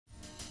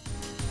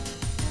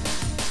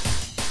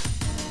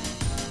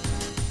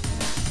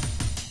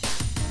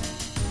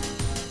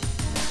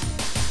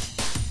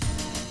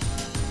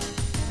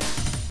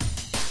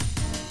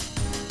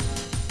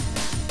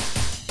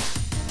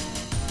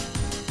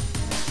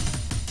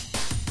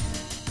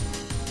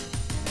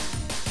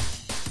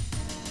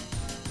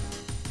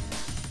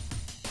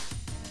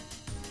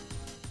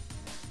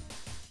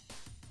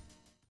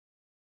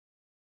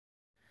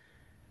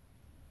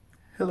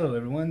Hello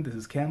everyone, this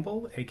is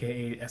Campbell,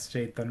 aka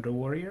SJ Thunder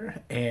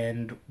Warrior,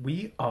 and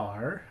we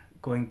are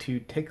going to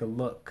take a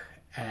look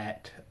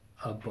at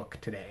a book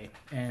today.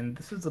 And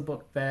this is a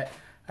book that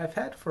I've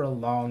had for a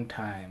long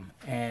time,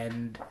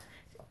 and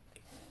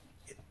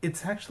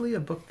it's actually a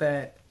book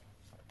that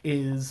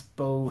is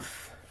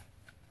both,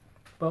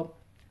 well,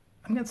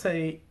 I'm going to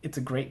say it's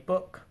a great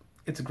book.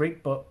 It's a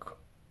great book,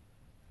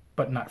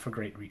 but not for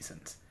great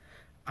reasons.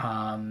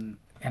 And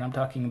I'm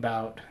talking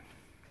about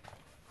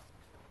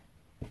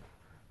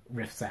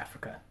Rifts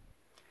Africa.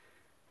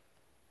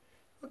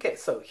 Okay,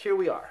 so here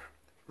we are,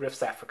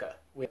 Rifts Africa.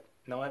 You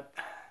know what?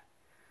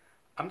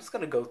 I'm just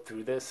gonna go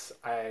through this.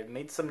 I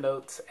made some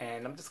notes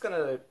and I'm just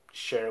gonna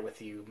share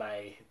with you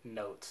my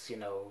notes,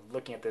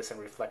 looking at this and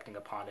reflecting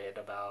upon it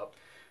about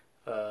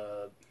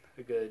a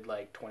good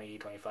like 20,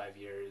 25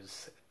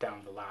 years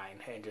down the line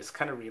and just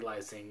kind of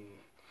realizing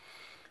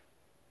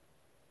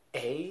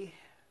A,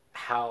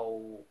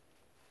 how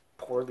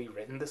poorly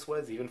written this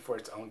was even for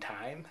its own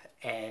time,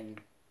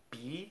 and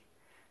B,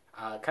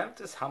 kind of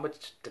just how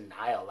much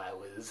denial I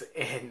was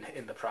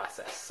in the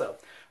process. So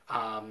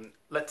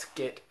let's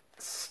get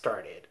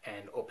started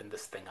and open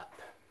this thing up.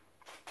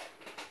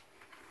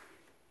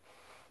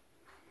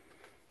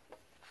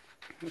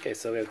 Okay,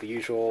 so we have the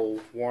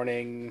usual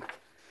warning,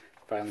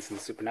 violence and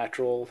the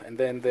supernatural, and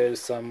then there's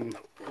some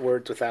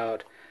words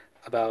about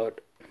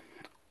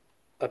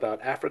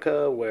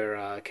Africa,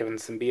 where Kevin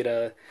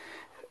Simbita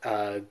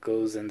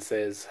goes and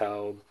says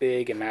how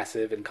big and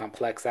massive and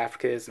complex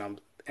Africa is,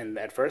 and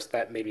at first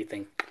that made me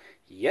think,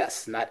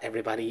 yes, not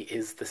everybody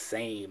is the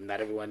same.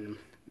 Not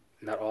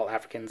all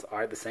Africans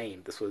are the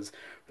same. This was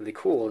really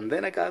cool. And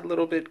then I got a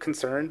little bit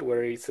concerned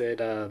where he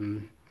said,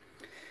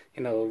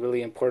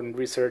 really important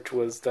research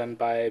was done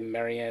by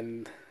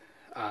Marianne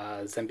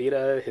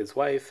Zambita, his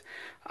wife,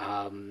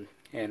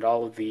 and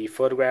all of the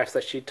photographs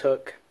that she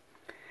took.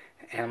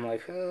 And I'm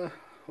like,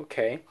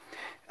 okay.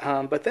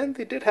 But then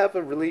they did have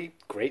a really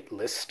great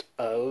list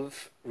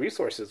of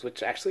resources,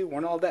 which actually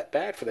weren't all that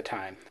bad for the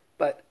time.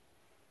 But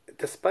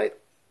despite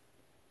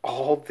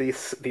all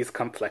these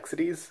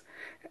complexities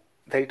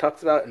that he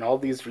talks about and all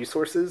these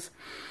resources,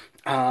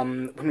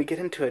 when we get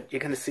into it, you're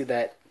going to see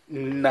that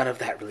none of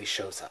that really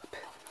shows up.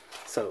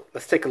 So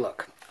let's take a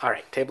look. All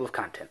right, table of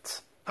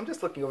contents. I'm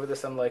just looking over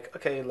this. I'm like,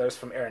 okay, letters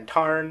from Aaron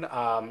Tarn.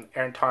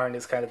 Aaron Tarn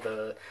is kind of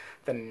the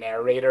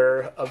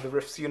narrator of the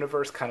Rifts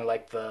universe, kind of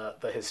like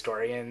the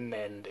historian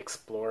and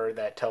explorer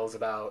that tells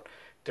about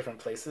different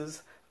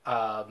places.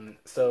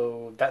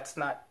 So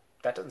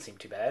that doesn't seem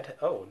too bad.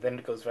 Oh, then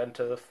it goes right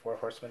into the Four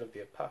Horsemen of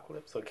the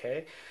Apocalypse.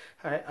 Okay.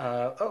 All right.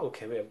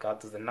 Okay, we have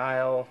Gods of the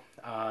Nile,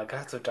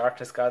 Gods of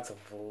Darkness, Gods of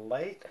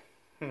Light.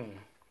 I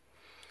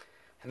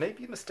may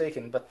be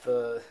mistaken, but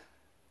the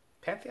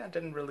Pantheon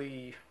didn't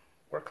really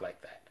work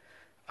like that.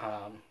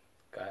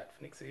 Got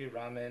Phoenixia,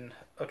 Ramen.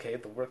 Okay,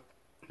 the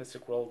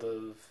mystic world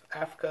of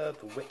Africa,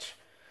 the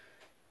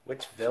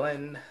witch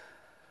villain.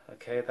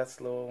 Okay, that's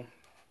a little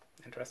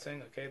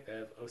interesting. Okay, they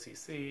have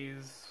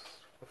OCCs,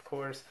 of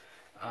course.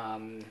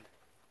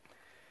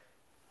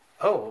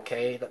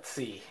 Okay, let's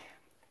see.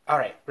 All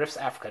right, Rifts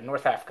Africa,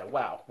 North Africa.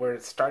 Wow, we're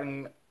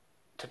starting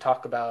to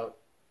talk about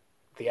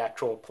the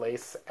actual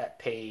place at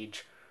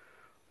page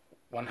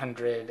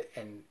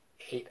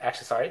 108,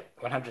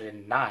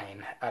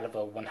 109 out of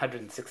a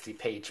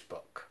 160-page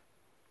book.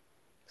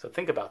 So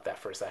think about that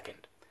for a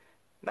second.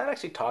 Not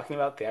actually talking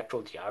about the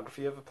actual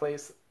geography of a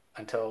place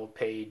until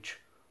page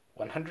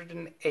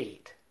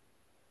 108,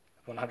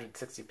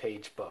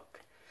 160-page book.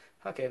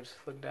 Okay, I'm just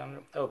looking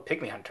down. Oh,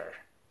 Pygmy Hunter.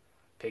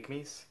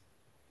 Pygmies?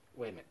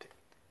 Wait a minute.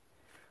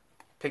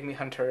 Pygmy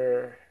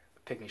Hunter,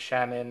 Pygmy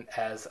Shaman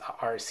as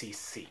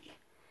RCC.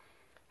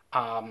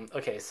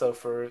 Okay, so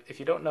if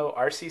you don't know,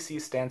 RCC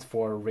stands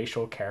for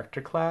Racial Character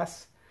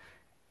Class.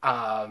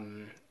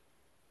 And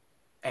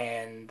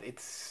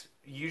it's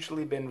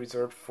usually been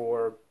reserved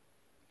for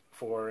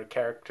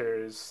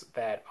characters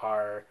that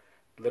are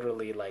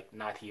literally like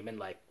not human,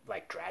 like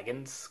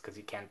dragons, because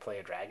you can't play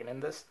a dragon in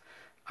this.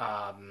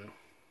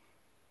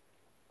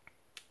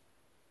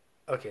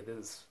 Okay,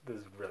 this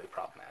is really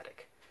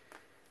problematic.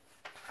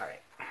 All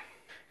right,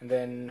 and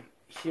then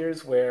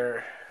here's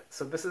where,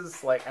 so this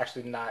is like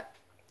actually not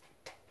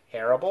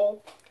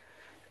terrible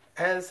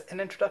as an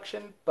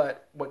introduction,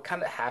 but what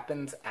kind of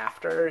happens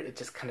after, it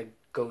just kind of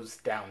goes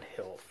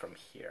downhill from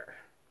here.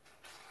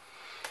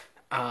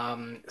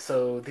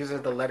 So these are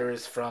the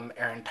letters from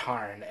Aaron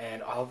Tarn,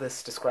 and all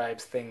this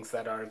describes things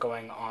that are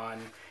going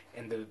on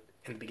in the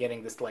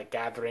beginning, this like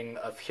gathering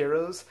of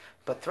heroes,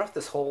 but throughout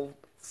this whole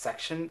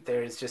section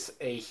there's just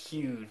a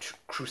huge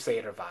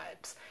crusader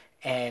vibes.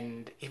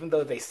 And even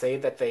though they say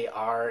that they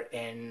are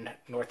in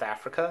North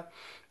Africa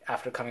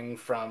after coming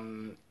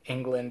from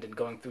England and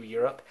going through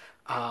Europe,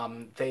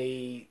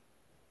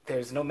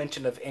 there's no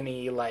mention of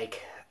any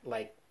like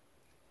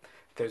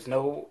there's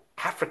no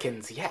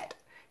Africans yet.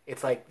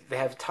 It's like they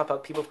have talked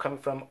about people coming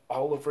from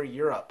all over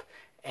Europe,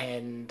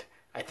 and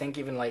I think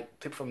even like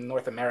people from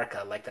North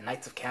America, like the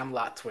Knights of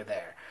Camelot were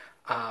there.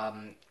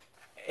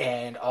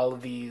 and all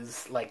of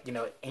these like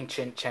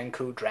ancient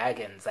Chenku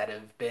dragons that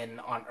have been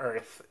on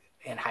Earth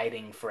in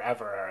hiding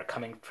forever are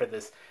coming for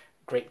this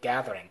great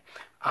gathering.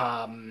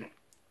 Um,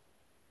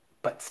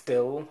 but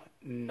still,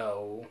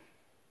 no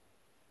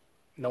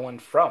one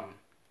from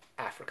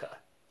Africa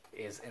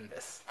is in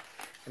this,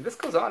 and this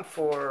goes on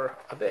for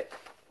a bit.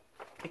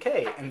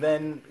 Okay, and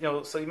then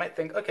so you might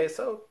think, okay,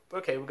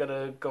 we're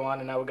gonna go on,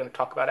 and now we're gonna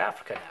talk about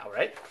Africa now,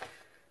 right?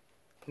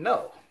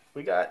 No,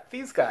 we got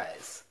these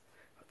guys,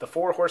 the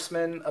four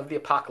horsemen of the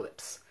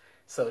apocalypse.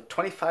 So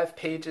 25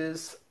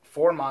 pages,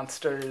 four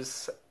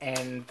monsters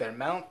and their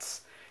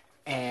mounts,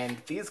 and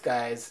these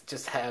guys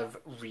just have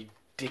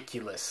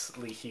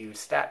ridiculously huge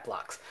stat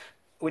blocks,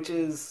 which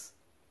is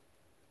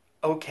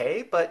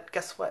okay, but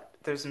guess what?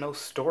 There's no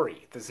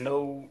story. There's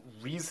no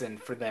reason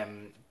for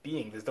them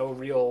being. There's no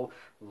real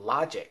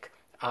logic.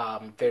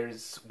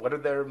 There's what are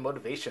their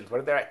motivations?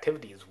 What are their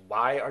activities?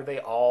 Why are they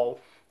all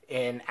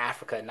in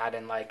Africa, not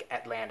in like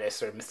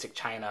Atlantis or Mystic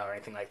China or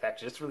anything like that?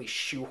 Just really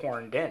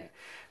shoehorned in.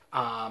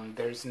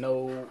 There's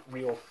no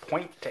real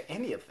point to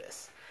any of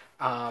this.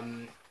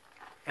 And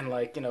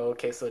like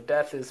okay, so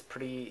death is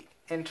pretty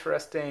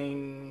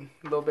interesting,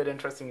 a little bit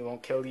interesting. He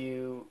won't kill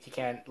you. He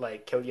can't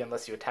like kill you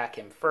unless you attack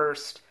him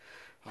first.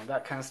 All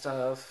that kind of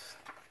stuff.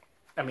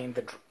 I mean,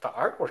 the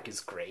artwork is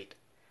great.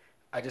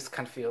 I just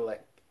kind of feel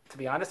like, to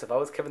be honest, if I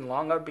was Kevin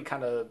Long, I'd be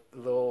kind of a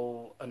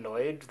little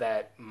annoyed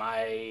that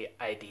my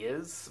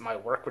ideas, my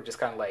work, were just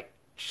kind of like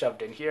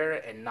shoved in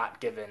here and not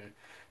given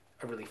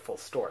a really full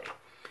story.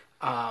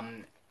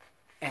 Um,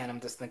 and I'm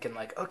just thinking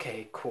like,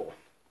 okay, cool,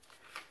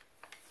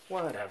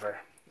 whatever.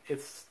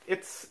 It's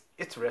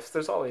riffs.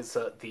 There's always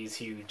these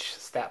huge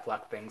stat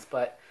block things,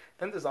 but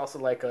then there's also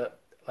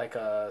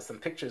some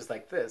pictures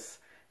like this,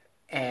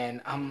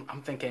 and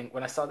I'm thinking,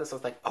 when I saw this, I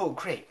was like, oh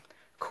great,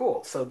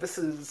 cool. So this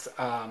is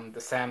the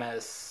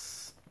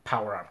Samus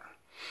power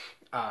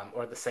armor,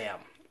 or the Sam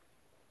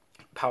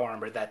power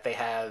armor that they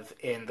have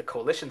in the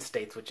coalition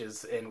states, which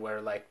is in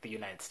where like the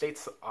United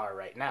States are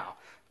right now.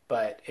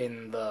 But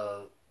in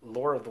the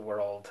lore of the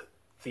world,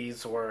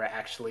 these were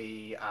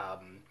actually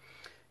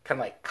kind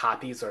of like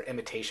copies or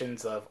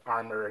imitations of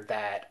armor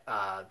that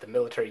the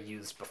military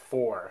used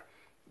before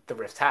the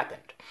rifts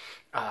happened.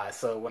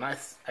 So when I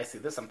see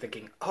this, I'm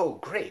thinking, oh,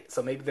 great.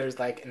 So maybe there's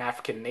like an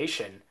African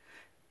nation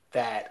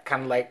that,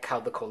 kind of like how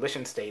the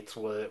coalition states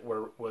was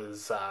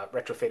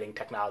retrofitting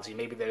technology.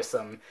 Maybe there's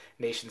some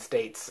nation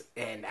states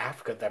in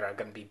Africa that are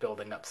going to be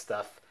building up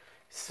stuff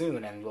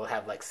soon, and we'll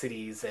have like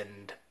cities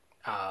and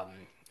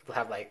we'll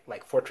have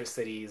like fortress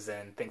cities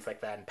and things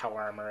like that, and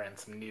power armor and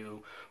some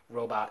new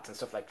robots and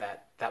stuff like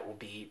that. That will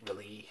be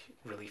really,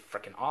 really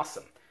freaking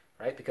awesome,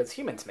 right? Because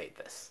humans made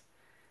this.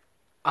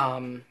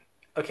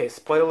 Okay,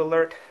 spoiler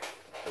alert.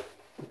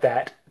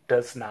 That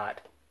does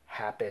not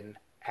happen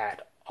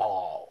at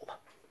all.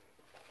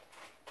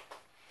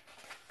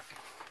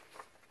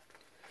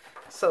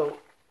 So,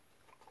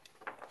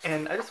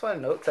 and I just want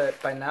to note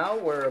that by now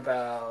we're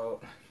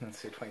about, let's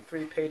see,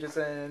 23 pages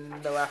in,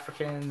 no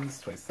Africans,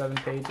 27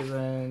 pages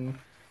in,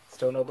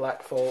 still no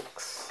black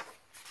folks,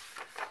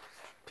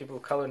 people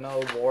of color,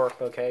 no, war,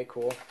 okay,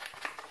 cool.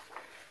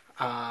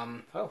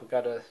 Oh, we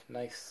got a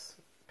nice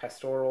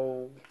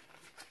pastoral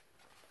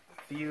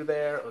view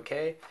there,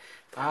 okay.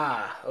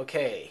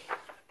 Okay.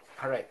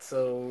 Alright,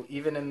 so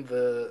even in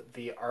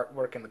the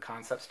artwork and the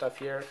concept stuff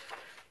here,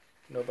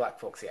 no black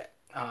folks yet.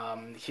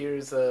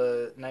 Here's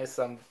a nice,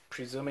 I'm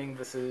presuming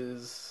this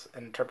is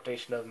an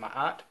interpretation of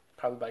Ma'at,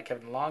 probably by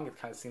Kevin Long. It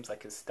kind of seems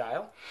like his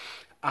style.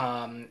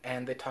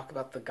 And they talk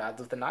about the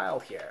gods of the Nile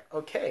here.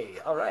 Okay,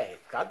 all right,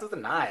 gods of the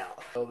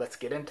Nile. So let's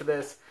get into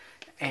this.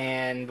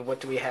 And what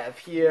do we have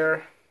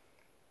here?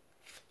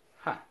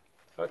 Huh,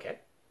 okay.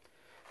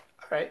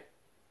 All right,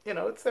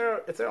 it's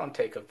their own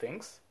take of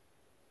things.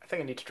 I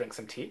think I need to drink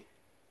some tea.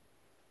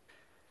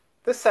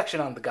 This section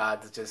on the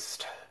gods is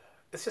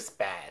it's just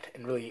bad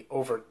and really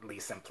overtly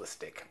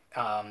simplistic.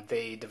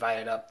 They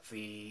divided up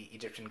the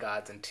Egyptian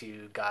gods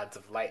into gods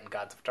of light and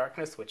gods of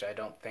darkness, which I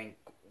don't think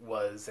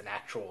was an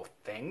actual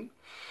thing.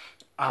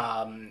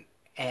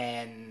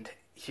 And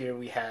here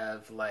we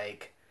have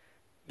like,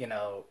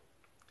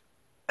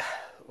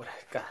 what,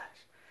 gosh,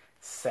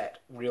 Set,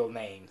 real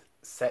name,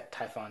 Set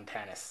Typhon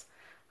Tanis.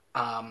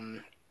 I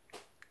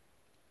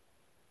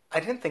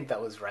didn't think that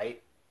was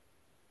right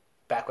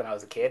back when I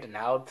was a kid, and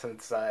now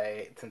since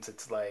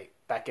it's like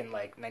back in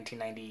like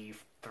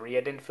 1993,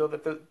 I didn't feel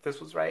that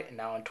this was right, and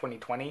now in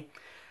 2020,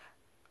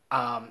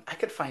 I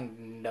could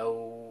find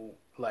no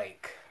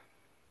like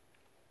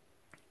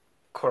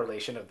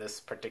correlation of this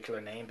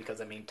particular name, because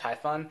I mean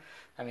Typhon,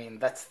 I mean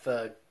that's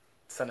the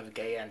son of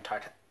Gaia and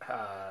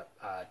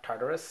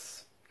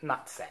Tartarus,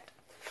 not Set.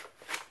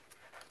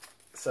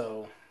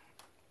 So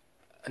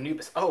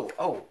Anubis.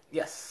 Oh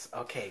yes.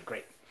 Okay,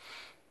 great.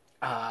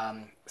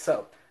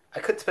 So I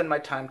could spend my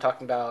time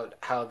talking about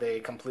how they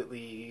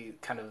completely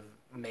kind of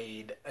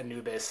made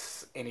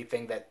Anubis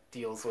anything that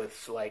deals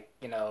with like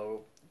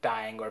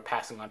dying or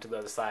passing on to the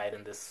other side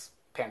in this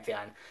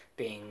pantheon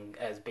being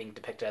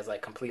depicted as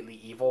like completely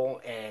evil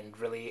and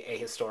really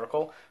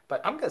ahistorical.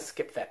 But I'm gonna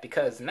skip that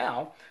because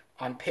now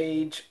on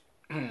page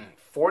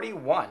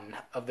 41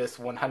 of this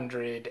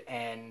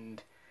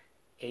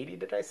 180,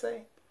 did I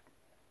say?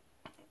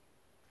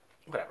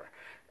 Whatever.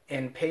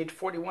 In page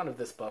 41 of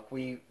this book,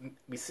 we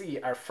see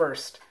our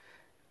first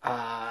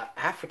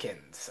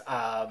Africans,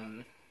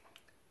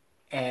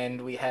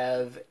 and we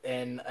have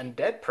an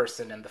undead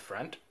person in the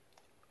front.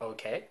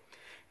 Okay.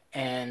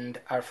 And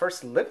our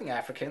first living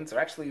Africans are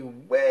actually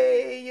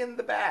way in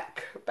the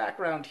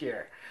background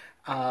here.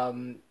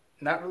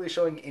 Not really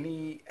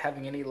showing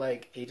having any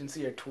like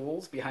agency or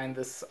tools behind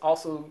this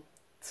also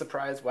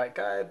surprised white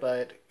guy,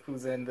 but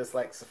who's in this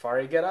like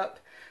safari getup,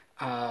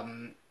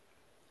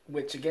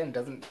 which again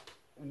doesn't,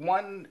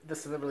 one,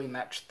 this doesn't really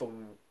match the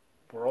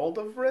world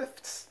of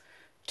Rifts.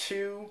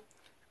 Two,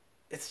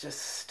 it's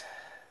just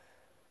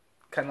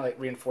kind of like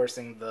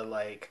reinforcing the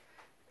like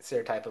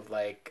stereotype of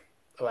like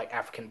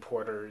African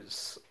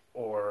porters,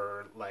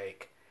 or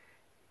like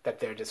that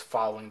they're just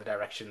following the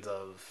directions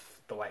of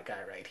the white guy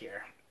right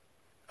here,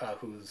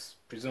 who's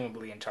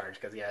presumably in charge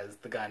because he has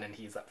the gun and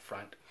he's up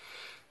front,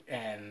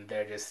 and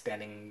they're just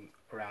standing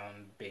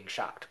around being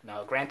shocked.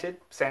 Now, granted,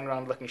 standing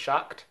around looking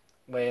shocked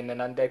when an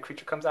undead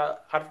creature comes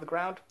out of the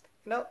ground,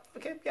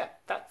 okay, yeah,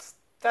 that's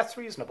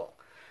reasonable,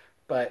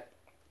 but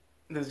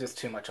there's just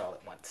too much all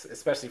at once,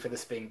 especially for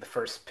this being the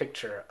first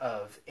picture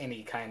of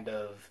any kind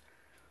of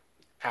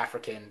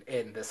African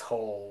in this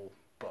whole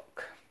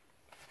book.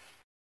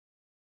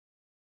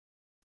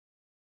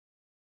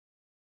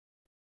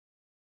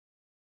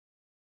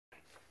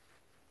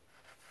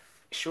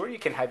 Sure, you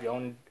can have your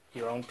own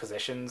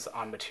positions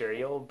on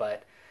material,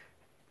 but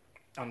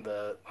on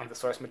the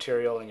source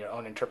material and your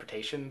own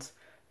interpretations,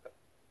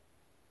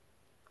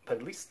 but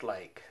at least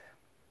like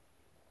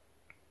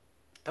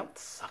don't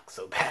suck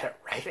so bad at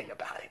writing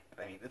about it.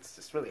 I mean, it's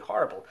just really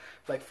horrible.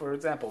 Like, for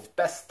example,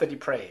 Bess the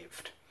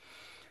Depraved.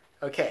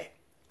 Okay,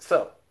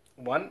 so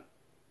one,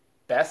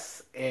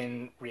 Bess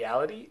in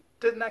reality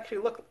didn't actually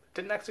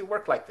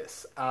work like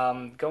this.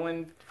 I'll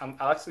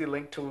actually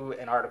link to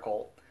an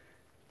article.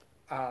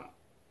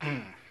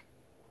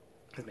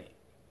 Excuse me.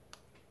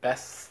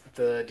 Bess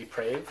the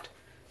Depraved,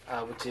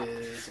 which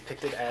is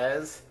depicted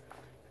as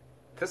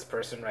this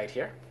person right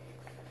here.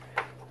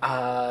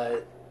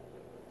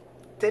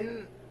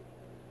 Didn't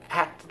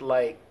act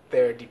like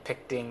they're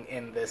depicting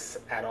in this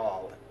at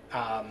all.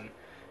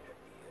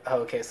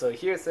 Okay, so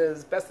here it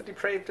says, Bess the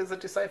Depraved is a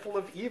disciple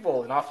of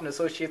evil and often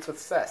associates with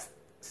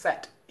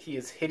Set. He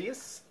is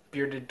hideous,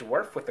 bearded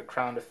dwarf with a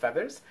crown of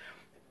feathers.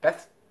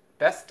 Bess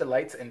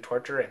delights in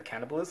torture and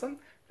cannibalism.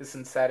 This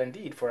is sad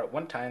indeed, for at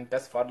one time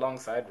Bess fought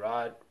alongside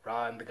Ra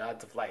and the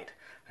gods of light,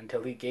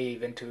 until he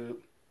gave into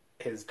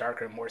his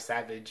darker, more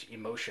savage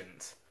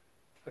emotions.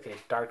 Okay,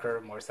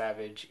 darker, more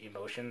savage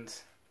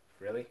emotions?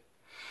 Really?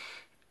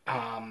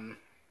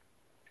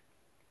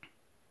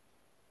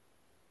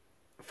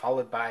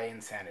 Followed by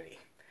insanity.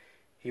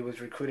 He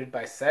was recruited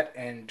by Set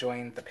and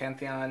joined the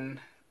pantheon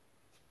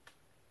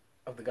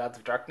of the gods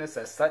of darkness.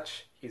 As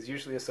such, he is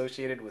usually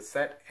associated with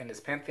Set and his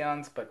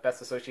pantheons, but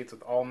best associates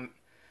with all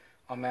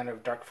manner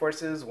of dark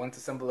forces. Once a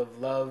symbol of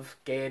love,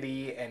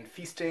 gaiety, and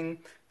feasting,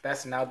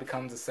 Bess now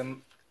becomes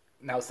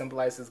now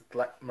symbolizes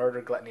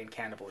murder, gluttony, and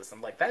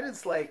cannibalism. Like, that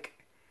is like,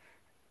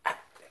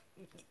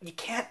 you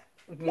can't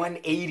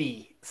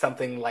 180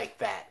 something like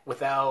that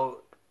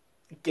without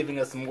giving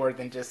us more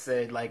than just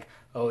said like,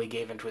 oh, he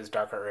gave into his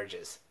darker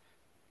urges.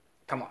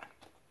 Come on.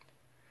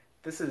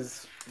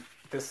 This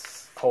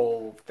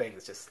whole thing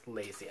is just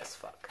lazy as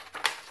fuck.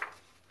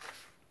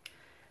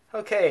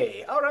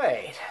 Okay,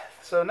 alright.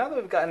 So now that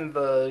we've gotten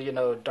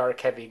the, dark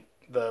heavy,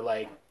 the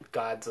like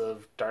gods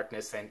of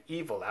darkness and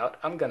evil out,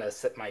 I'm gonna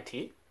sip my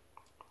tea.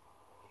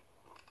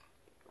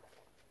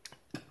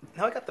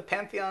 Now I got the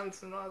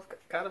pantheons and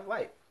God of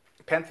light.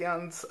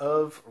 Pantheons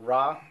of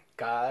Ra,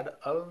 god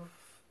of...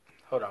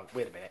 Hold on,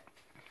 wait a minute.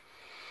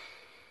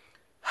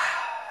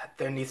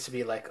 There needs to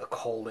be like a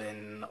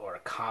colon or a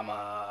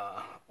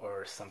comma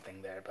or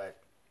something there, but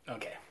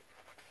okay.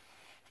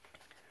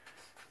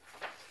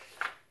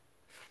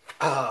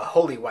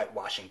 Holy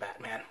whitewashing,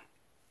 Batman.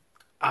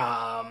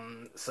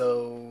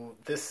 So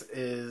this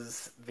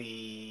is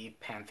the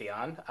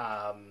pantheon.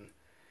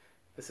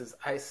 This is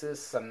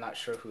Isis. I'm not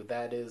sure who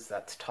that is.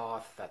 That's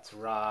Thoth. That's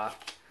Ra.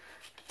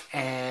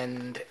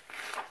 And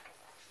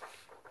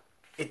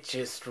it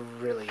just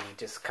really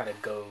just kind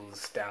of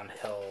goes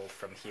downhill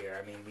from here.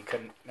 I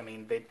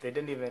mean, they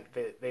didn't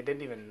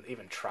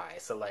even try.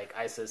 So like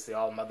Isis, the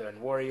all-mother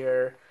and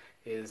warrior,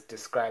 is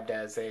described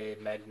as a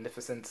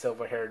magnificent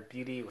silver-haired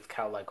beauty with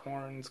cow-like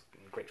horns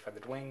and great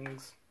feathered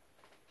wings.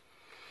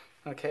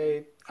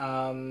 Okay,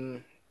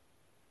 doesn't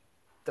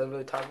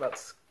really talk about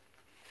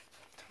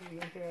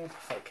here.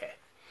 Okay,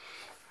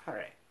 all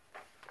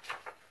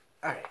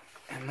right,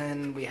 and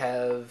then we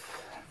have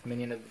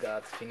Minion of the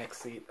Gods, Phoenix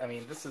Seed. I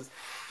mean, this is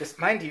just,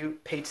 mind you,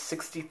 page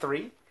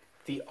 63.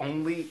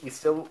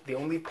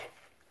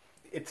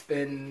 It's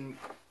been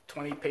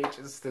 20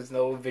 pages. There's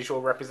no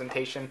visual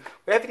representation.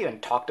 We haven't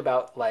even talked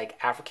about like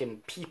African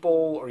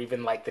people or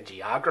even like the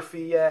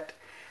geography yet.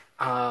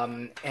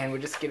 And we're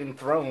just getting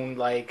thrown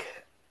like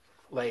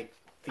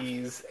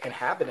these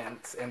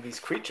inhabitants and these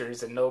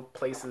creatures and no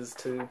places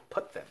to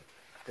put them.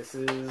 This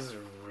is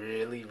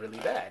really, really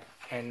bad.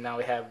 And now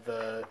we have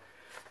the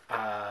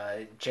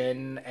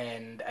jinn,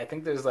 and I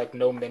think there's like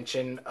no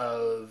mention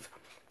of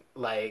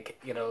like,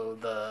 you know,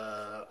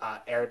 the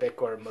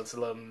Arabic or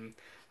Muslim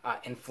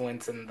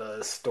influence in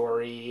the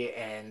story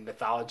and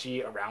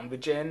mythology around the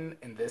jinn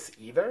in this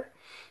either,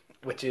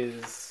 which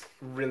is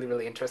really,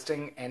 really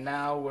interesting. And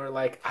now we're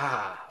like,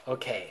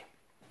 okay,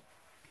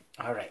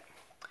 all right.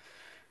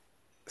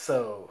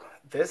 So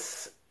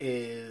this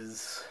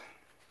is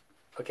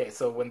okay.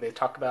 So when they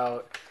talk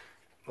about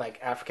like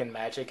African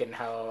magic and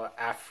how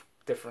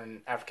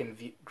different African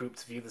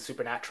groups view the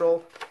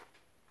supernatural,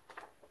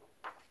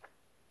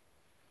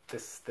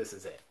 this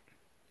is it.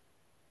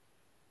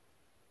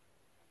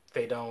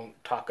 They don't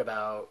talk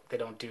about. They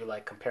don't do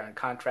like compare and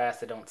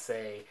contrast. They don't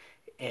say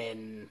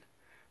in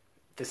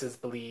this is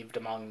believed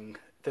among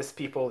this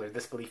people, or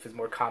this belief is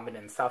more common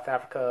in South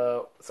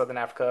Africa, Southern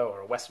Africa,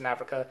 or Western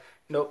Africa.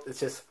 Nope, it's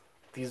just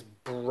these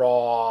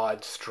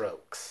broad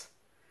strokes.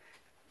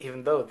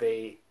 Even though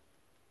the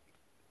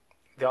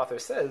author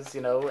says,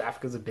 you know,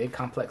 Africa's a big,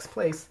 complex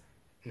place,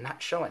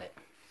 not showing it.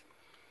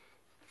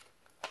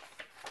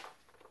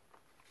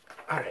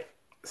 All right,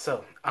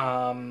 so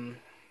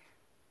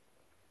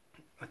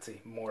let's see,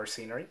 more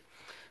scenery.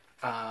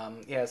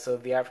 Yeah, so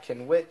the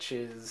African witch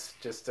is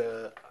just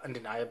a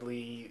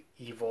undeniably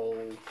evil,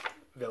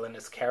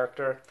 villainous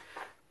character.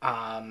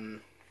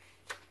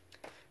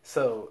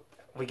 So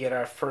we get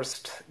our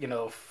first, you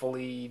know,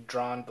 fully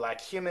drawn black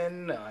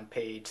human on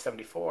page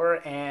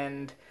 74,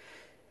 and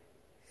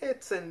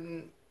it's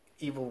an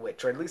evil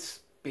witch, or at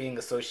least being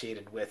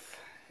associated with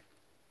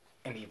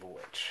an evil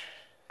witch.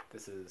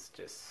 This is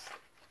just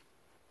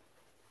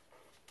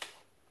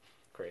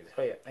crazy.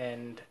 Oh yeah,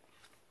 and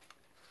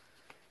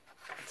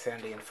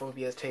Sandy and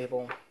Phobia's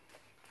table.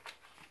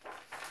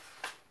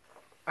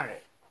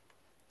 Alright.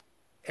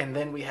 And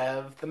then we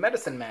have the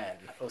Medicine Man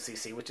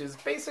OCC, which is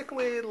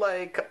basically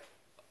like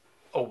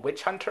a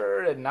witch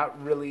hunter and not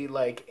really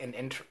like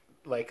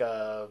like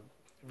a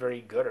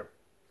very good or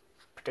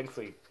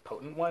particularly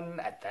potent one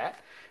at that.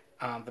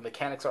 The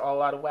mechanics are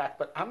all out of whack,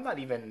 but I'm not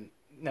even,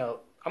 no,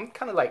 I'm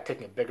kind of like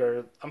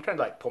I'm trying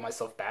to like pull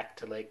myself back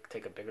to like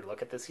take a bigger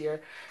look at this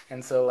here.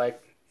 And so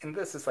like in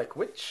this, it's like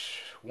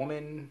witch,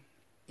 woman,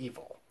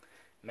 evil.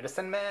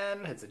 Medicine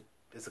Man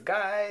is a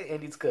guy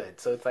and he's good.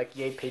 So it's like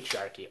yay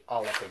patriarchy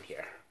all up in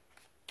here.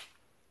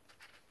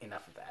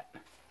 Enough of that.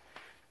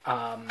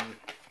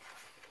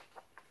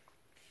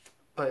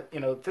 But you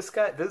know, this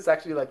is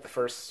actually like the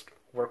first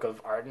work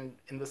of art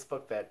in this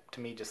book that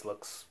to me just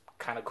looks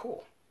kind of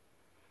cool.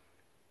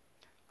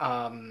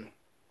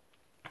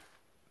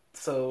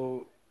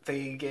 So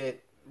they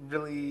get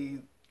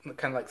really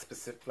kind of like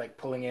specific, like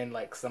pulling in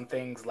like some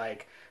things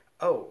like,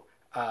 oh,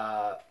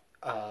 the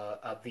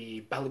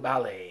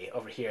balubale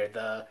over here,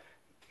 the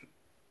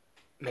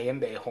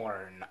mayembe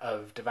horn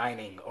of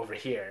divining over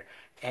here,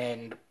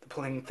 and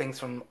pulling things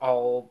from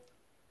all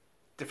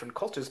different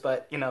cultures.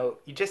 But you know,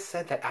 you just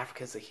said that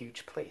Africa is a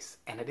huge place,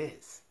 and it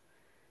is.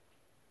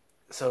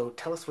 So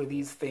tell us where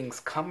these things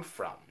come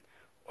from,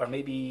 or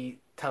maybe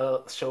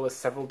show us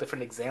several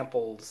different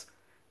examples,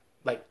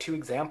 like 2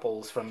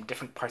 examples from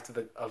different parts of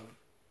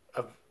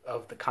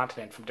the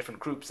continent, from different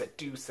groups that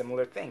do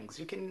similar things.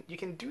 You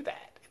can do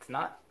that. It's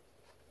not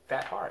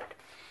that hard.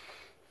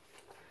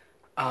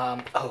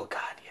 Oh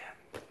god,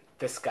 yeah,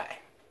 this guy.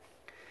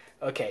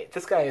 Okay,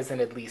 this guy is in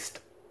at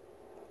least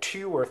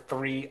 2 or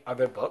 3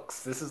 other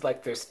books. This is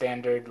like their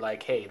standard,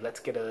 like, hey, let's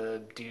get a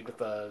dude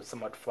with a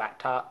somewhat flat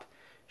top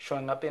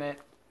showing up in it.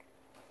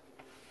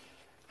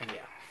 And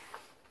yeah.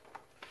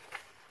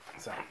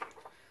 So,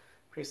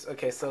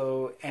 okay,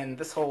 so, and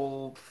this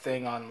whole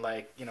thing on,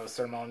 like, you know,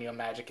 ceremonial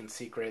magic and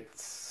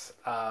secrets,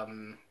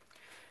 on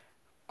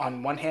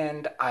one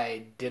hand,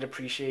 I did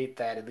appreciate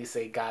that at least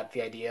they got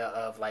the idea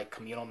of, like,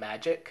 communal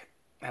magic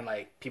and,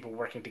 like, people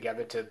working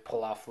together to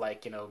pull off,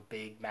 like, you know,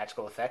 big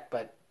magical effect,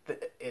 but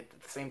at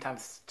the same time,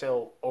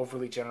 still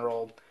overly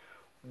general,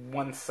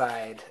 one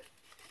size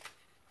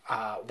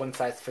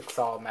fits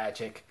all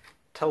magic,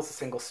 tells a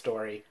single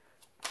story,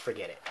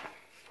 forget it.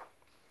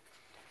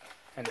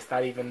 And it's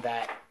not even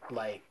that,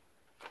 like,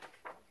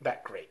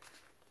 that great.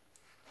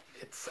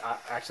 It's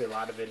actually a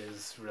lot of it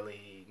is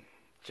really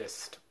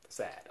just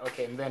sad.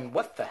 Okay, and then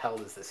what the hell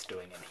is this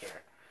doing in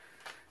here?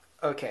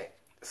 Okay,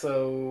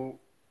 so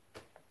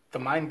the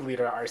Mind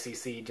Bleeder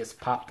RCC just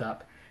popped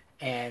up,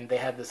 and they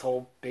had this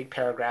whole big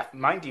paragraph.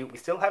 Mind you, we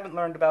still haven't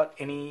learned about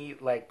any,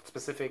 like,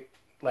 specific,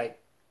 like,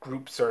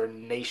 groups or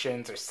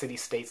nations or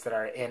city-states that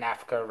are in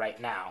Africa right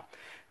now.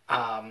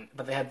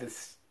 But they had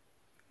this,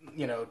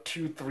 you know,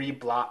 2-3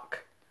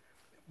 block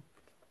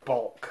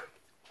bulk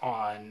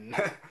on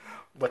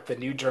what the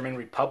new German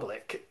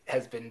Republic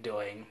has been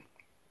doing.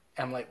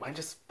 And I'm like, why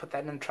just put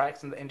that in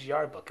tracks in the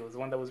NGR book? It was the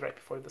one that was right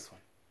before this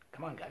one.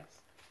 Come on,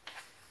 guys.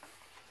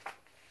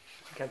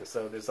 characters.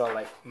 So there's all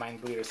like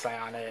Mind Bleeder,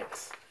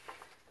 Psionics.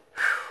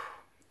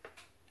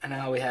 And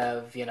now we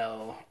have,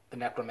 the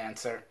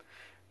Necromancer.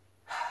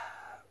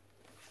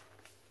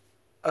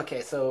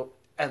 Okay, so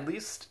at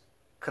least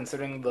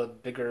considering the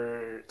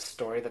bigger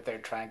story that they're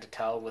trying to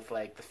tell with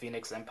like the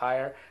Phoenix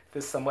Empire,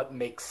 this somewhat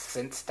makes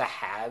sense to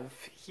have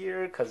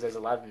here because there's a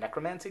lot of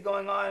necromancy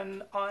going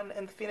on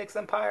in the Phoenix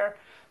Empire.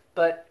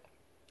 But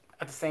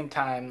at the same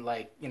time,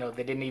 like,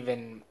 they didn't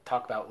even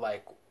talk about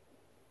like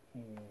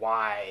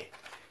why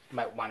you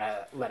might want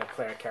to let a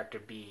player character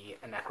be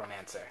a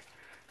necromancer.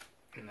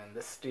 And then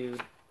this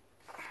dude,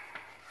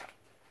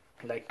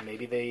 like,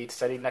 maybe they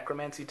studied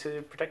necromancy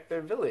to protect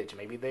their village.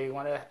 Maybe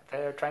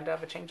they're trying to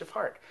have a change of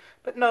heart.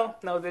 But no,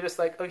 they're just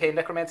like, okay,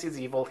 necromancy is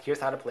evil. Here's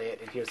how to play it,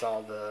 and here's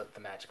all the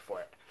magic for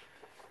it.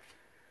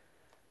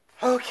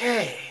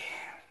 Okay.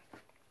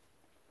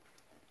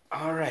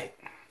 All right.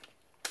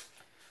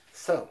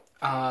 So,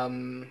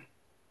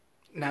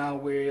 now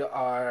we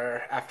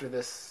are, after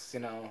this,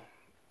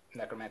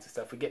 necromancy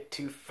stuff, we get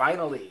to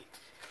finally,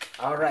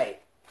 all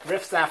right,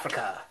 Rifts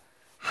Africa,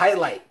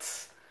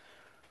 highlights.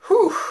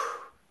 Whew.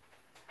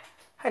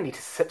 I need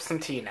to sip some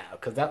tea now,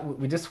 because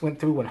we just went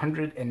through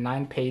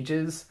 109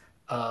 pages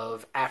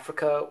of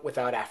Africa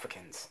without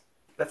Africans.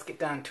 Let's get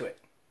down to it.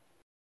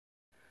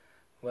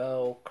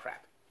 Well,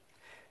 crap.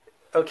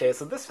 Okay,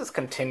 so this just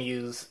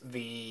continues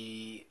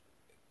the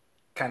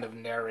kind of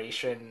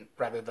narration,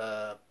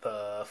 rather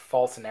the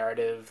false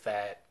narrative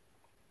that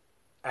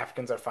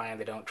Africans are fine,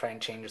 they don't try and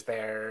change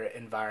their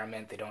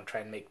environment, they don't try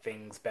and make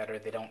things better,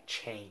 they don't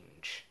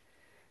change.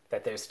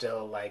 That they're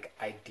still, like,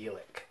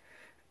 idyllic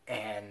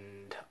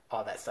and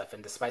all that stuff.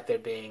 And despite there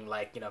being,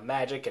 like,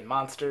 magic and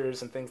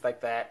monsters and things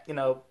like that,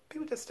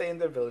 people just stay in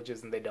their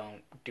villages and they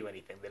don't do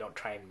anything. They don't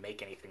try and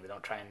make anything. They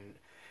don't try and...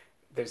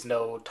 There's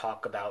no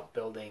talk about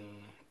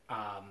building,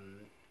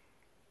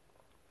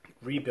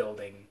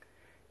 rebuilding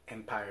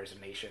empires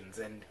and nations.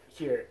 And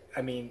here,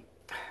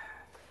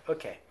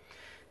 okay.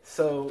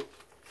 So,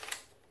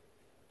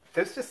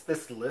 there's just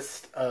this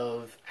list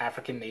of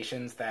African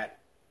nations that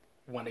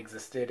one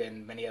existed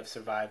and many have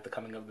survived the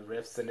coming of the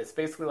rifts, and it's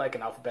basically like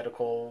an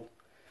alphabetical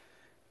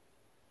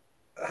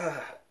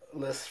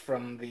list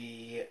from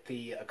the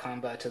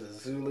Akamba to the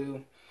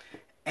Zulu,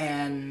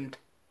 and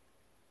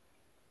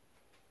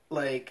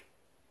like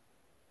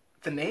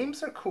the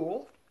names are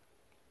cool.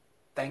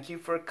 Thank you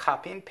for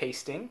copy and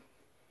pasting,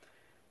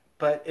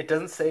 but it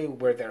doesn't say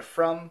where they're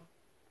from.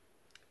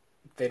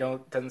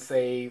 Doesn't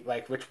say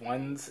like which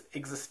ones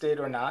existed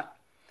or not.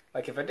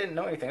 Like, if I didn't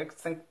know anything, I could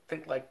think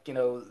like,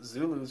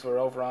 Zulus were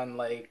over on,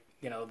 like,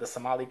 the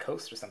Somali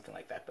coast or something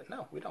like that. But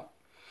no, we don't.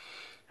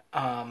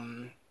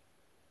 Oh,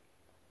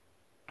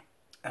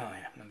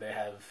 yeah, and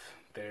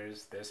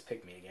there's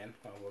Pygmy again.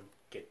 Well, we'll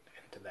get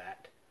into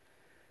that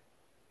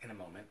in a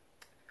moment.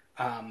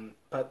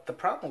 But the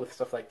problem with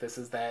stuff like this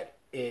is that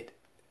it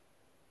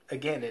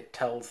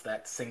tells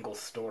that single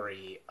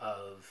story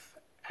of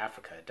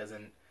Africa.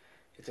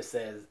 It just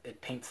says, it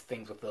paints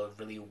things with a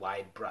really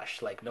wide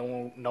brush. Like,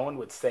 no one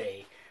would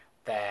say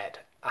that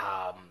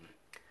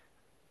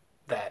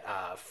the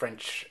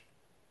French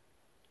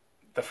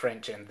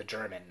and the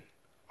German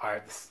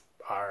are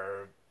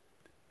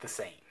the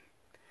same.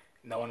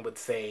 No one would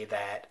say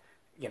that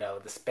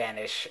the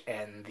Spanish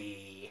and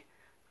the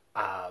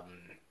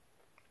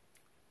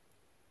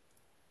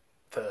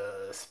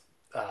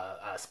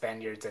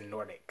Spaniards and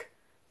Nordic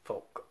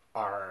folk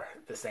are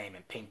the same,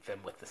 and paint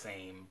them with the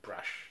same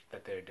brush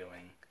that they're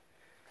doing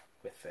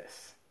with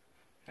this.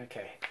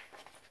 Okay.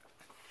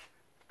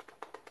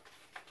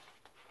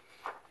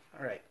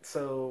 Alright,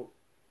 so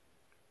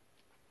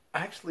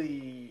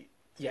actually,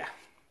 yeah.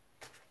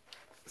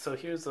 So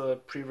here's a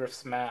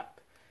pre-rifts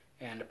map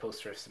and a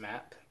post-rifts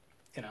map,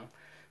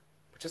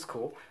 which is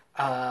cool.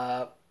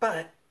 But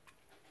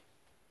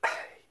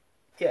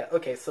yeah,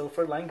 okay, so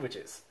for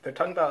languages, they're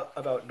talking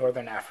about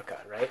Northern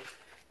Africa, right?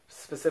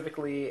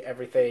 Specifically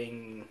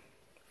everything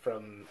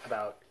from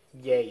about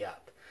yay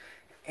up.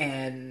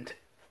 And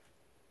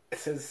it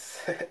says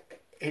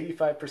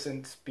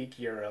 85% speak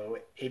Euro,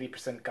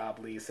 80%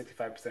 Gobblese,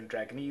 65%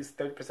 Dragonese,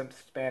 30%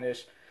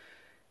 Spanish,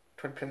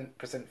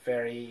 20%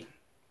 Fairy.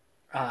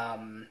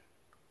 Why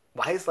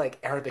is like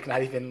Arabic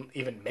not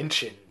even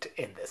mentioned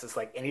in this? It's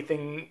like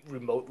anything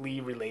remotely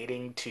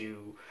relating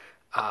to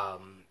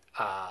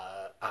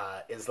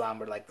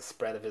Islam or like the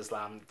spread of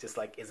Islam just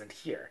like isn't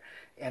here.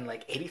 And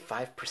like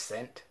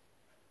 85%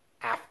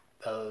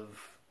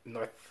 of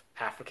North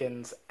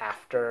Africans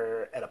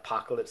after an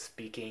apocalypse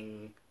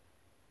speaking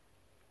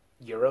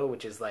Euro,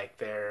 which is like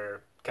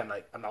their kind of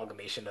like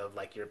amalgamation of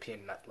like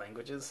European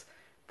languages,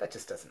 that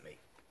just does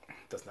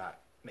not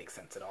make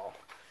sense at all.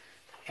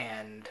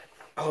 And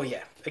oh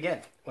yeah,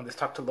 again, when there's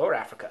talk to Lower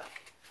Africa,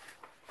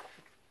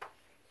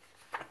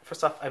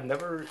 first off, I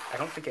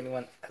don't think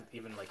anyone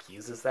even like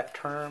uses that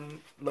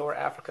term Lower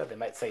Africa. They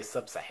might say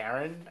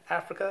Sub-Saharan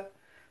Africa,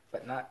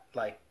 but not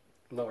like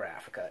Lower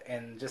Africa.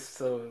 And just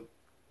so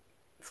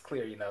it's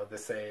clear, they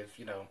say,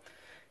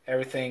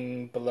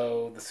 everything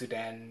below the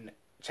Sudan,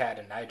 Chad,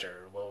 and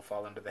Niger will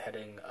fall under the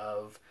heading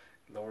of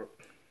Lower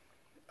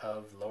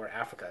of Lower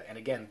Africa. And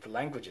again, the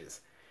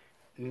languages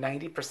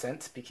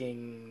 90%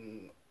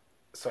 speaking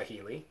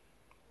Swahili,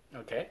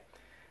 okay?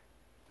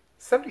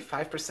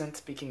 75%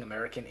 speaking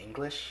American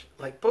English.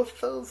 Like, both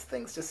those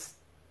things just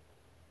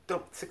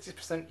don't.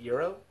 60%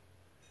 Euro.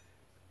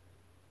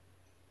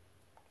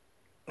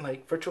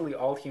 Like, virtually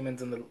all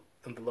humans in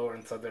the lower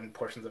and southern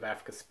portions of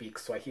Africa speak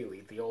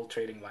Swahili, the old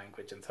trading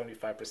language, and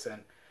 75%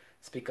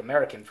 speak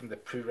American from the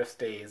pre-rift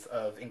days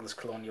of English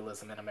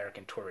colonialism and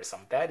American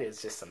tourism. That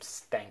is just some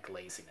stank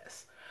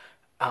laziness.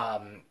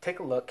 Take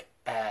a look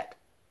at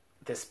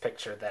this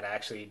picture that I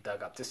actually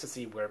dug up just to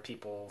see where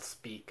people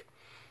speak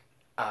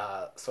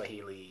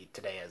Swahili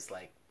today as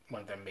like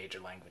one of their major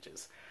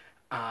languages.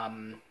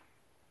 Um,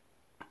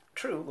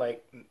 True,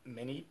 like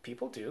many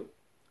people do,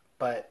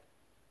 but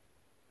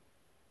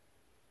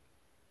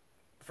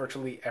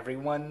virtually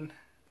everyone,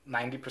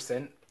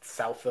 90%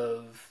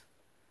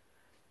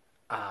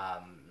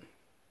 um,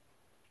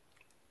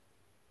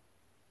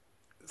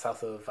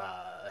 south of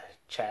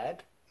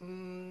Chad.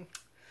 No,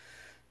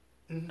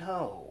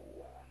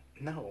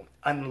 no,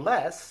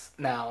 unless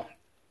now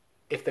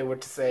if they were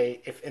to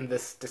say, if in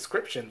this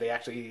description they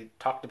actually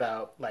talked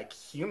about like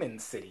human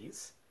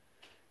cities,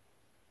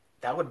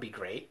 that would be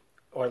great.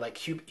 Or like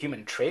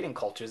human trading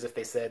cultures, if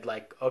they said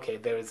like, okay,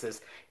 there was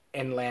this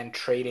inland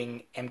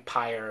trading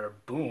empire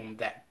boom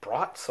that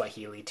brought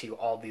Swahili to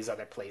all these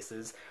other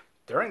places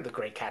during the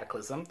Great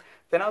Cataclysm,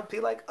 then I would be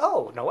like,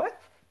 oh, you know what?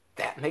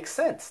 That makes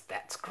sense.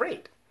 That's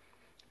great.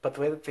 But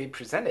the way that they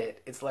present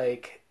it, it's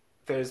like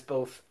there's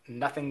both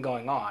nothing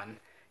going on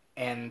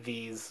and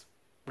these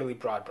really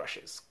broad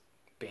brushes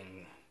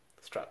being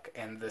struck.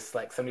 And this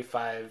like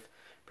 75%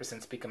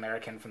 speak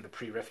American from the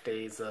pre-rift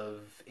days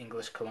of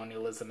English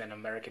colonialism and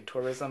American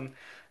tourism.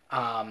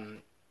 Um,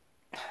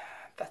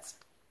 that's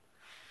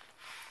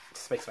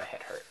just makes my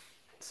head hurt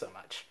so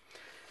much.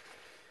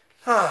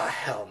 Ah, oh,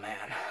 hell,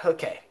 man.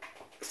 Okay,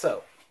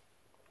 so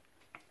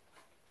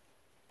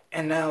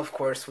and now, of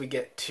course, we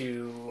get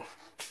to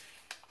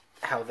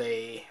how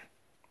they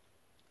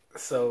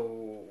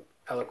so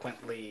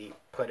eloquently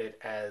put it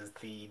as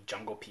the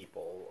jungle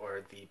people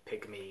or the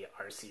pygmy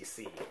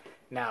RCC.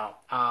 Now,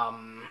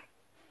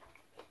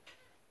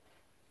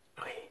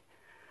 wait,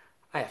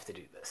 I have to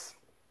do this.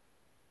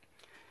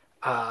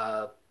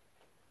 Uh,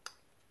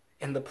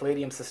 in the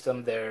Palladium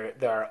system, there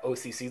are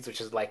OCCs, which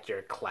is like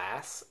your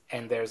class,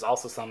 and there's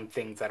also some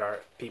things that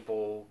are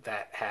people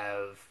that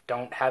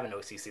don't have an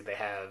OCC, they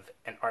have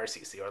an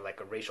RCC or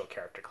like a racial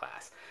character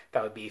class.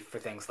 That would be for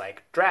things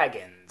like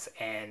dragons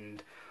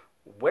and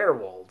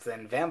werewolves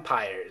and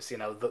vampires. You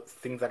know, the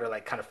things that are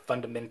like kind of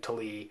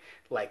fundamentally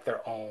like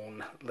their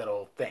own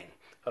little thing.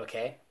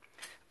 Okay.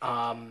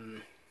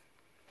 Um,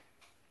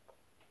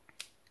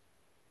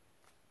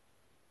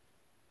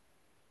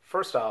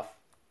 First off,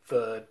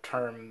 the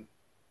term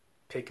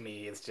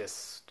pygmy is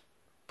just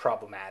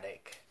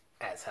problematic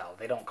as hell.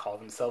 They don't call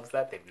themselves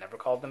that. They've never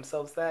called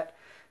themselves that.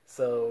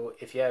 So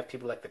if you have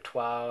people like the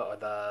Twa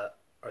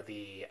or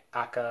the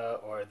Aka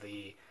or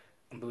the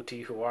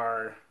Mbuti who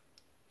are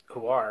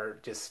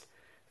just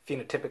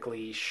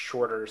phenotypically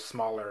shorter,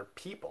 smaller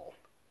people,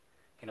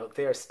 you know,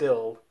 they are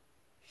still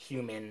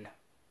human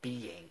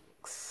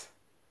beings.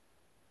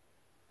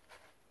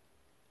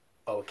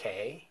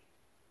 Okay?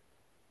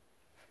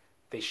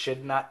 They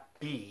should not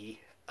be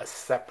a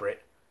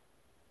separate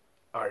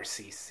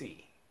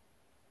RCC.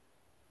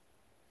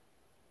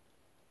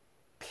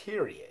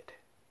 Period.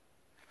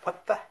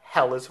 What the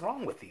hell is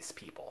wrong with these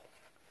people?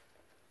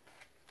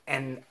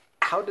 And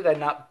how did I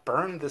not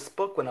burn this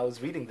book when I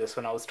was reading this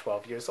when I was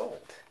 12 years old?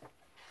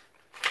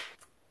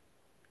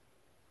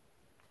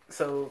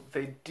 So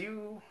they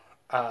do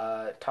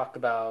talk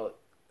about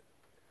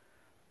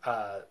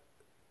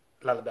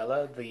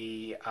Lalibela,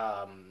 the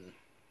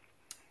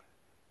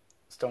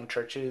stone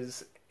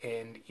churches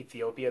in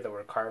Ethiopia that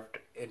were carved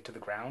into the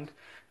ground,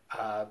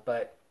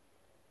 but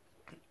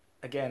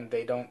again,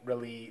 they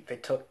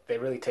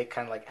really take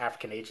kind of like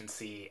African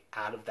agency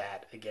out of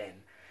that again,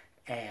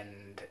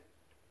 and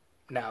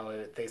now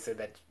they say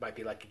that might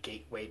be like a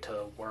gateway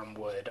to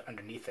Wormwood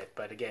underneath it,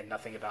 but again,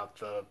 nothing about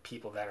the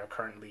people that are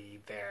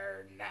currently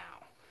there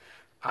now.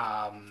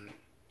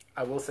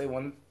 I will say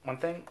one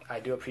thing. I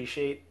do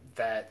appreciate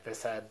that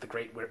this had the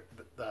Great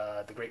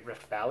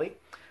Rift Valley.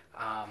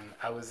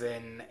 I was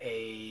in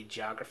a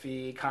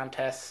geography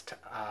contest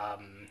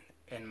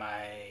in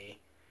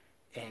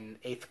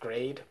eighth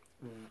grade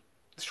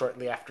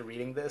shortly after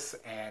reading this,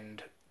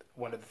 and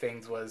one of the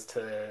things was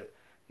to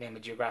name a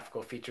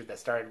geographical feature that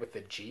started with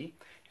a G,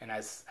 and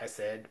as I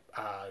said,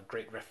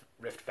 Great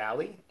Rift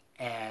Valley,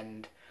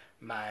 and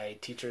my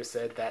teacher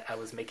said that I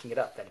was making it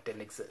up, that it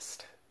didn't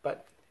exist,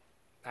 but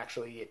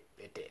actually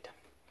it did.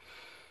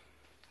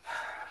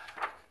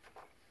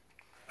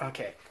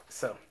 Okay,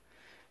 so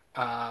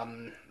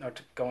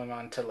going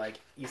on to like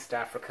East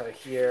Africa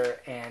here,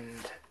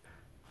 and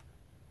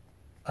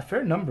a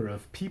fair number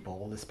of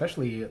people,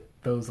 especially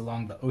those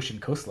along the ocean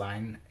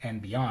coastline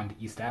and beyond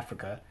East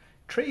Africa,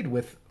 trade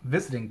with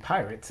visiting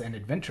pirates and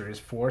adventurers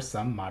for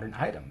some modern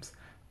items.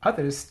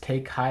 Others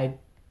take hide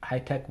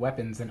high-tech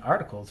weapons and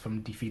articles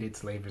from defeated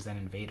slavers and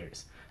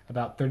invaders.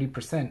 About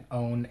 30%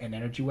 own an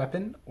energy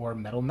weapon or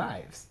metal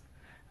knives,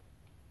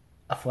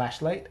 a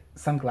flashlight,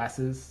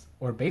 sunglasses,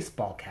 or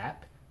baseball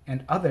cap,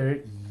 and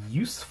other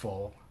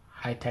useful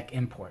high-tech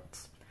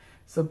imports.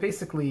 So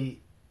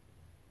basically,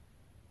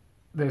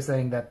 they're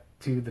saying that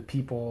to the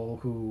people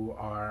who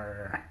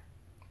are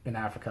in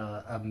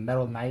Africa, a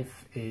metal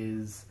knife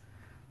is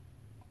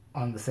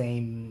on the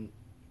same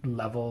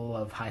level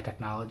of high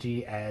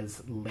technology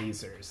as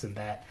lasers, and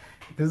that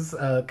this is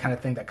a kind of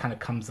thing that kind of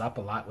comes up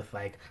a lot with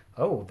like,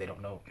 oh, they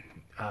don't know,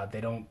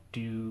 they don't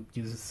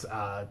use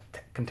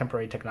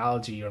contemporary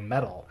technology or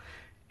metal.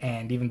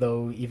 And even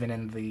though even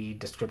in the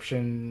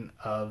description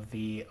of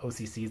the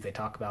OCCs they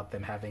talk about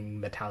them having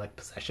metallic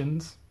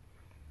possessions,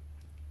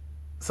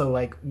 so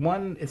like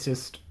one, it's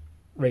just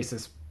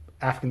racist.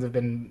 Africans have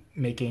been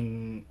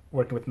working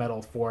with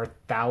metal for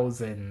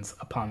thousands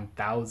upon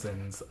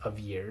thousands of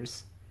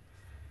years.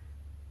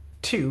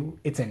 Two,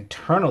 it's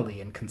internally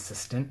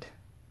inconsistent.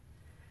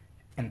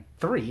 And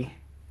three,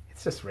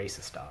 it's just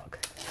racist, dog.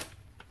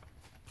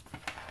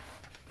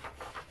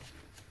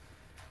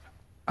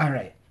 All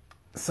right,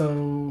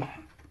 so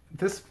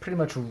this pretty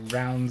much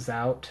rounds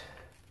out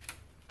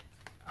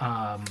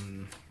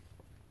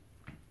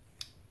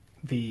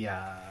the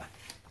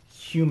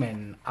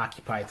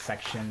human-occupied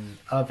section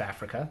of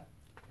Africa.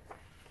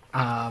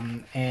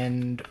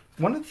 And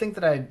one of the things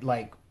that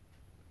I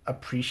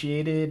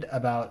appreciated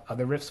about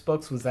other Rifts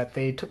books was that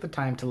they took the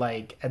time to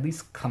at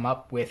least come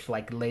up with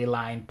ley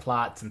line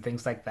plots and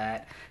things like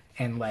that,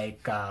 and they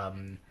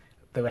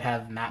would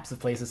have maps of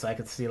places so I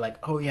could see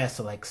oh yeah,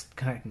 so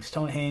connecting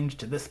Stonehenge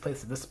to this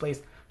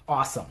place.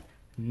 Awesome.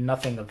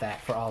 Nothing of that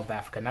for all of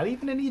Africa, not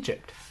even in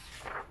Egypt.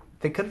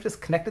 They could have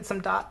just connected some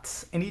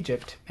dots in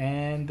Egypt,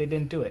 and they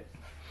didn't do it.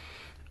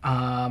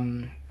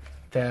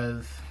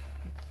 There's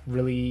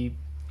really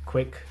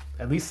quick,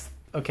 at least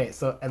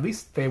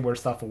they were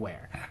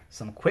self-aware.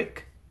 Some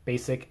quick,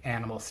 basic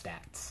animal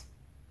stats.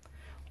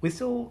 We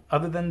still,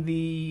 other than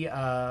the,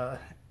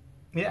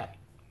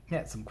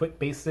 some quick,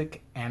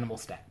 basic animal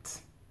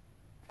stats.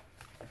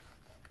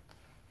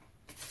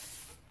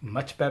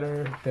 Much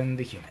better than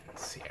the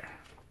humans here.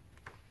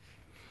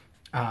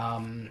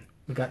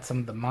 We got some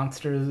of the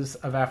monsters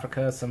of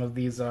Africa. Some of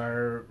these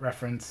are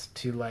reference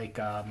to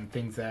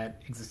things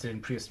that existed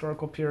in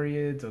prehistorical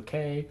periods.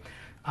 Okay.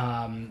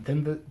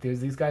 Then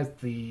there's these guys,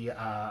 the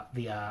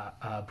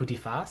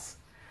Butifas.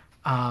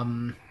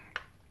 I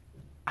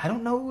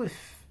don't know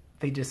if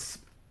they just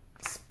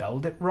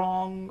spelled it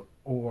wrong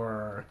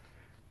or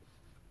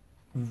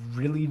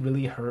really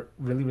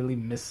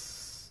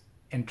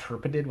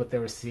misinterpreted what they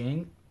were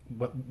seeing,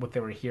 what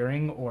they were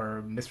hearing,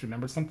 or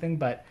misremembered something.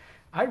 But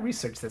I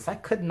researched this. I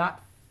could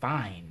not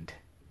find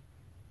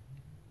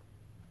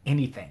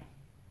anything.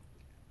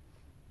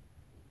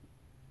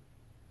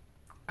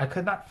 I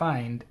could not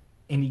find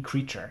any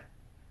creature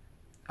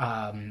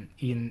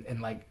in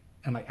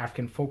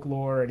African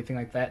folklore or anything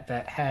like that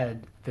that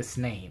had this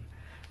name.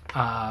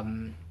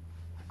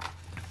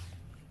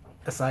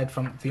 Aside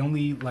from the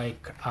only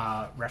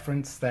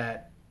reference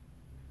that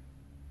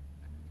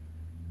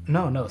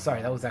No,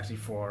 sorry, that was actually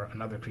for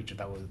another creature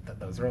that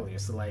was earlier.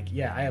 So I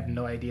have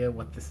no idea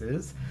what this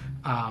is.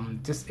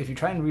 Just if you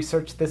try and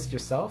research this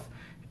yourself,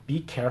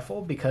 be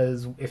careful,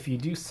 because if you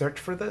do search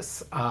for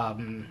this,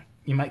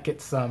 you might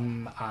get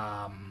some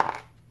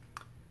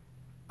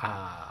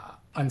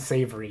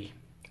unsavory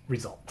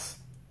results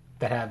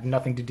that have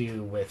nothing to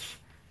do with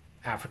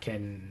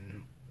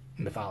African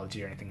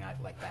mythology or anything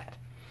like that.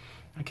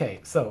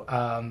 Okay, so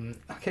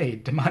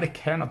demonic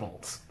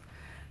cannibals.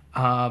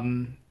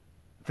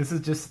 This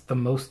is just the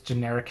most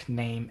generic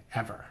name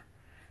ever.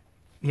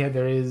 Yeah,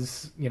 there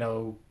is,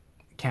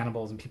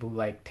 cannibals and people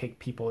who take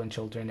people and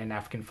children in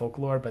African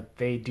folklore, but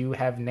they do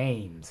have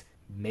names.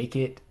 Make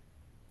it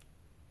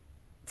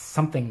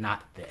something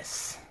not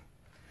this.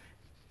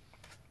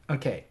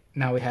 Okay,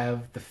 now we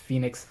have the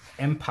Phoenix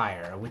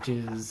Empire, which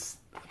is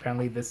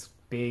apparently this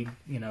big,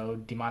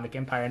 demonic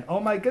empire. And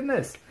oh my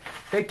goodness,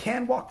 they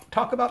can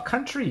talk about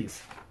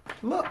countries.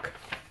 Look.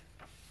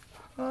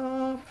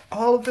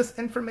 All of this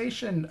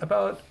information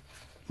about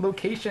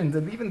locations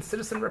and even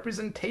citizen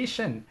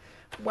representation.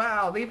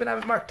 Wow, they even have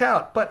it marked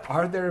out. But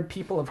are there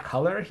people of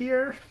color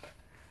here?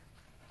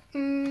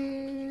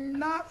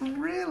 Not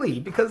really,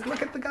 because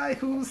look at the guy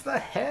who's the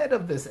head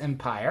of this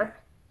empire.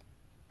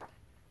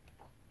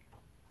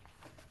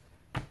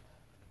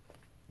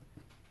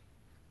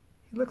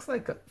 He looks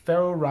like a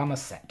Pharaoh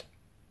Ramesset.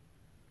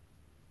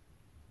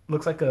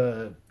 Looks like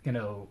a,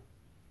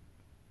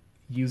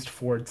 used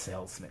Ford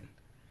salesman.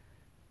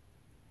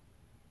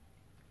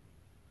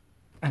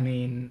 I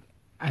mean,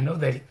 I know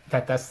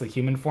that's the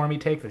human form he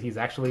takes, that he's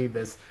actually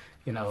this,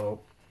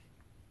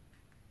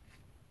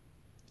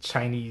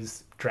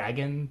 Chinese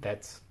dragon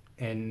that's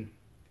in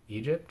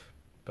Egypt,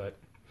 but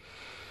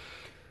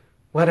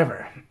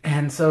whatever.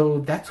 And so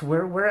that's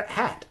where we're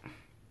at.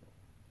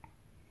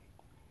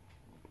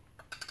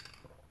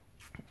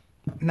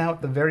 Now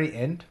at the very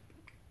end,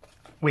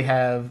 we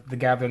have the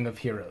Gathering of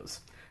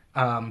Heroes.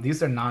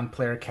 These are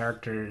non-player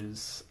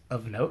characters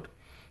of note.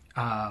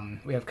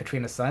 We have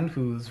Katrina's son,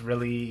 who's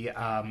really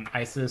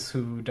Isis,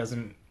 who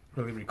doesn't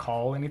really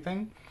recall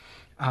anything.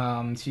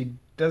 She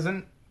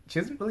isn't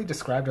really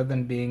described other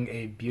than being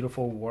a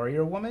beautiful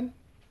warrior woman,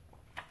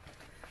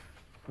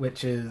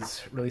 which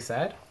is really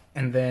sad.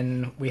 And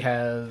then we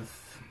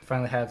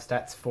finally have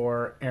stats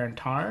for Aaron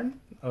Tarn.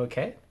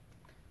 Okay.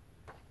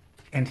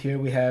 And here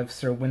we have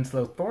Sir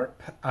Winslow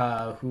Thorpe,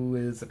 who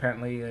is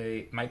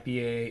apparently might be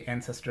a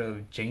ancestor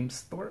of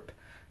James Thorpe,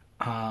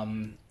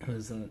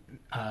 who's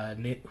a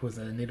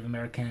Native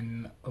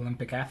American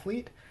Olympic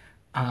athlete.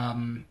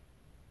 And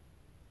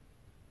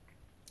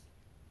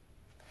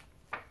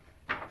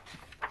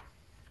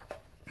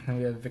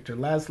we have Victor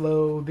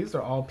Laszlo. These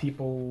are all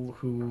people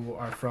who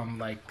are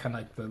from kind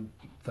of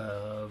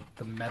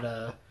the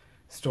meta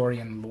story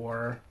and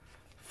lore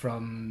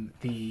from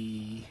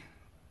the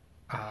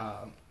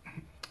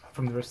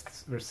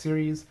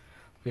series.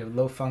 We have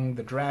Lo Feng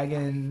the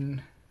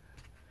Dragon,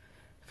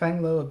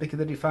 Fang Lo, Abika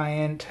the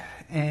Defiant,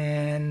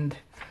 and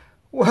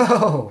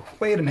whoa,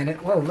 wait a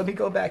minute. Whoa, let me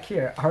go back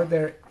here. Are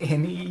there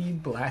any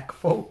black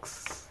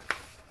folks?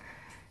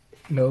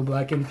 No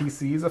black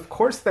NPCs? Of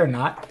course they're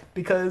not,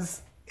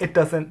 because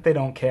they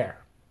don't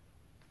care.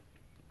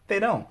 They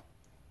don't.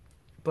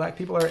 Black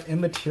people are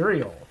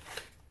immaterial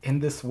in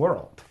this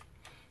world.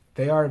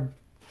 They are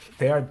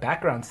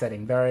background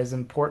setting. They're as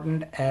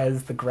important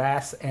as the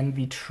grass and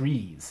the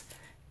trees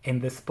in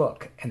this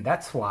book. And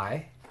that's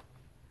why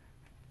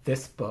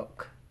this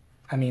book,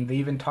 they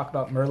even talk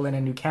about Merlin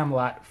and New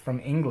Camelot from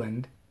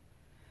England,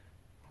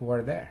 who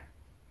are there,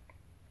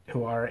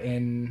 who are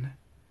in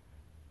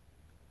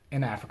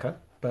Africa,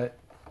 but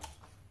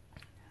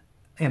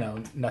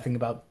nothing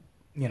about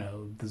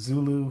the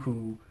Zulu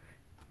who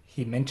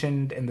he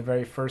mentioned in the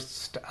very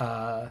first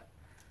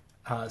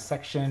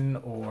section,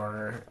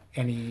 or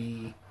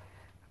none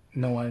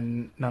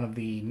of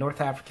the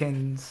North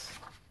Africans,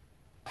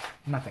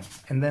 nothing.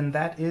 And then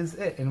that is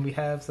it. And we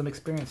have some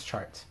experience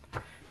charts.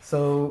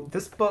 So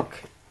this book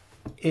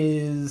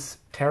is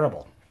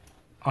terrible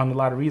on a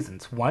lot of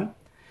reasons. One,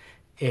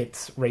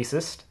 it's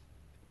racist.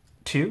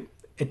 Two,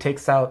 it's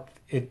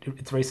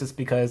racist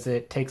because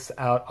it takes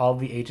out all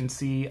the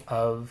agency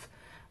of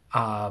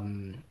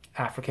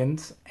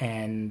Africans,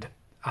 and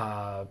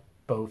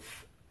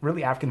both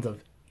really Africans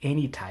of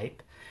any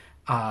type.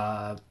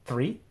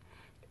 Three,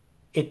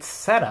 its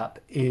setup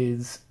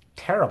is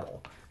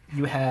terrible.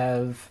 You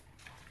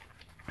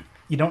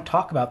don't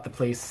talk about the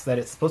place that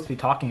it's supposed to be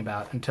talking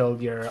about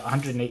until you're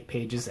 108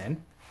 pages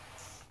in.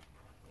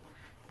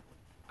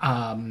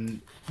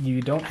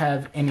 You don't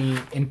have any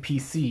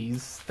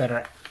NPCs that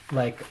are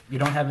you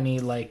don't have any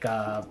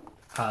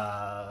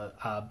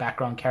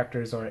background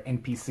characters or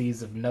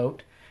NPCs of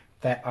note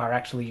that are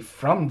actually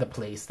from the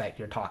place that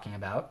you're talking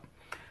about.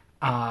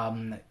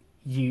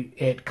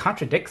 It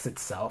contradicts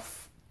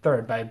itself,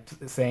 third, by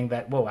saying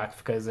that, whoa,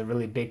 Africa is a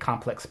really big,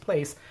 complex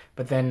place,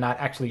 but then not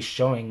actually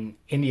showing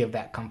any of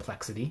that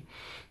complexity.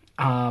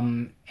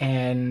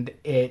 And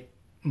it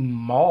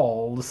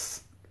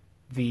mauls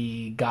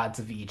the gods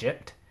of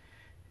Egypt.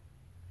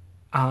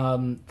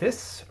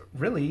 This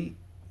really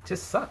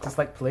just sucks. It's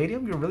like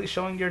Palladium, you're really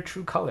showing your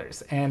true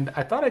colors. And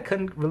I thought I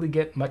couldn't really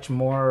get much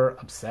more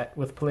upset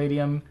with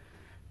Palladium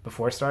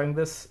before starting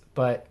this,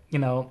 but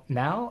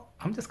now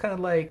I'm just kind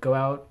of go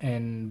out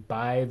and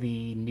buy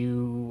the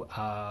new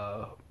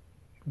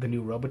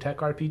Robotech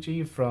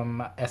RPG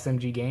from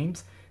SMG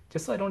Games,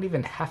 just so I don't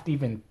even have to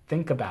even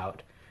think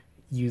about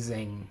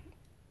using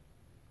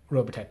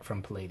Robotech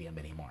from Palladium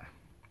anymore.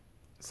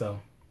 So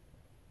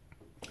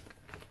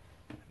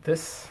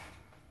this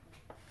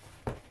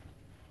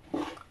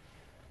is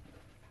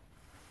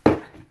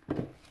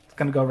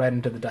going to go right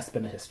into the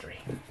dustbin of history.